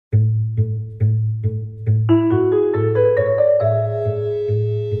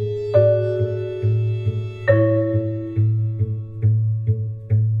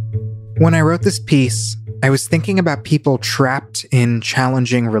When I wrote this piece, I was thinking about people trapped in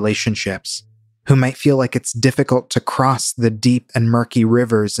challenging relationships who might feel like it's difficult to cross the deep and murky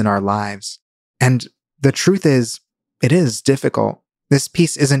rivers in our lives. And the truth is, it is difficult. This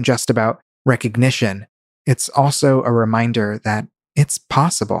piece isn't just about recognition. It's also a reminder that it's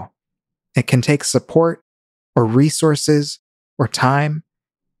possible. It can take support or resources or time.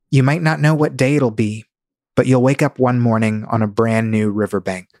 You might not know what day it'll be, but you'll wake up one morning on a brand new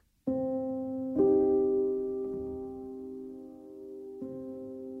riverbank.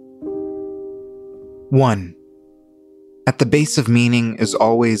 One, at the base of meaning is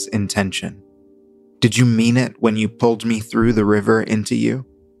always intention. Did you mean it when you pulled me through the river into you?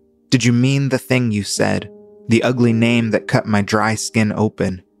 Did you mean the thing you said, the ugly name that cut my dry skin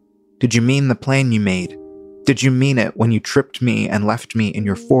open? Did you mean the plan you made? Did you mean it when you tripped me and left me in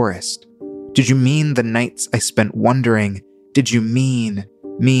your forest? Did you mean the nights I spent wondering? Did you mean?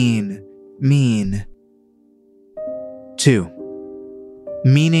 2.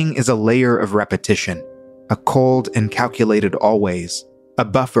 Meaning is a layer of repetition, a cold and calculated always, a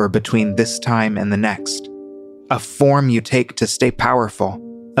buffer between this time and the next, a form you take to stay powerful,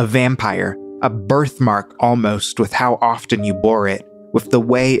 a vampire, a birthmark almost with how often you bore it, with the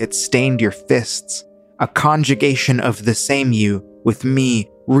way it stained your fists, a conjugation of the same you with me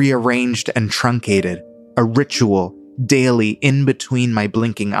rearranged and truncated, a ritual daily in between my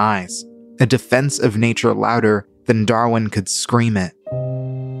blinking eyes, a defense of nature louder than Darwin could scream it.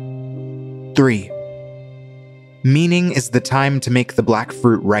 3. Meaning is the time to make the black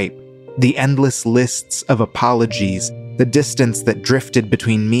fruit ripe, the endless lists of apologies, the distance that drifted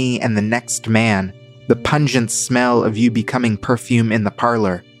between me and the next man, the pungent smell of you becoming perfume in the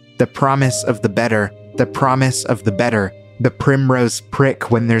parlor, the promise of the better, the promise of the better, the primrose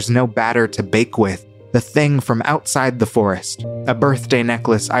prick when there's no batter to bake with, the thing from outside the forest, a birthday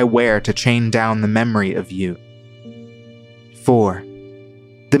necklace I wear to chain down the memory of you. 4.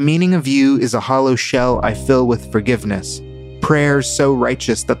 The meaning of you is a hollow shell I fill with forgiveness, prayers so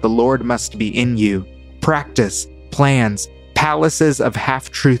righteous that the Lord must be in you, practice, plans, palaces of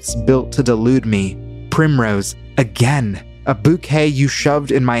half-truths built to delude me, primrose, again, a bouquet you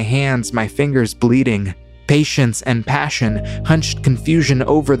shoved in my hands, my fingers bleeding, patience and passion, hunched confusion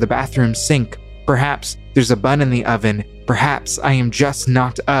over the bathroom sink, perhaps there's a bun in the oven, perhaps I am just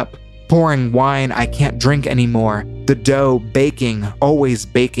knocked up, pouring wine I can't drink anymore, the dough baking, always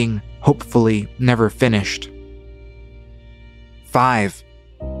baking, hopefully never finished. 5.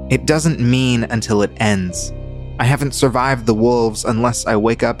 It doesn't mean until it ends. I haven't survived the wolves unless I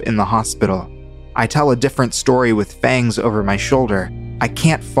wake up in the hospital. I tell a different story with fangs over my shoulder. I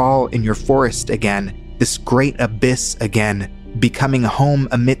can't fall in your forest again, this great abyss again, becoming home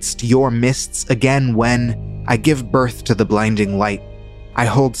amidst your mists again when I give birth to the blinding light. I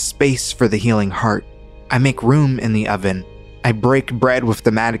hold space for the healing heart. I make room in the oven. I break bread with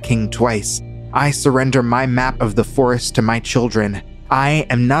the Mad King twice. I surrender my map of the forest to my children. I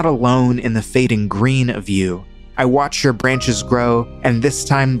am not alone in the fading green of you. I watch your branches grow, and this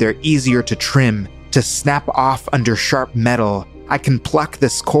time they're easier to trim, to snap off under sharp metal. I can pluck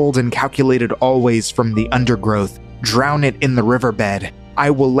this cold and calculated always from the undergrowth, drown it in the riverbed. I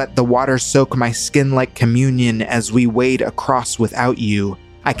will let the water soak my skin like communion as we wade across without you.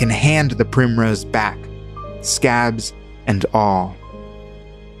 I can hand the primrose back, scabs and all.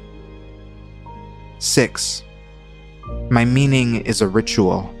 6. My meaning is a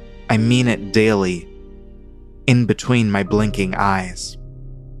ritual. I mean it daily, in between my blinking eyes.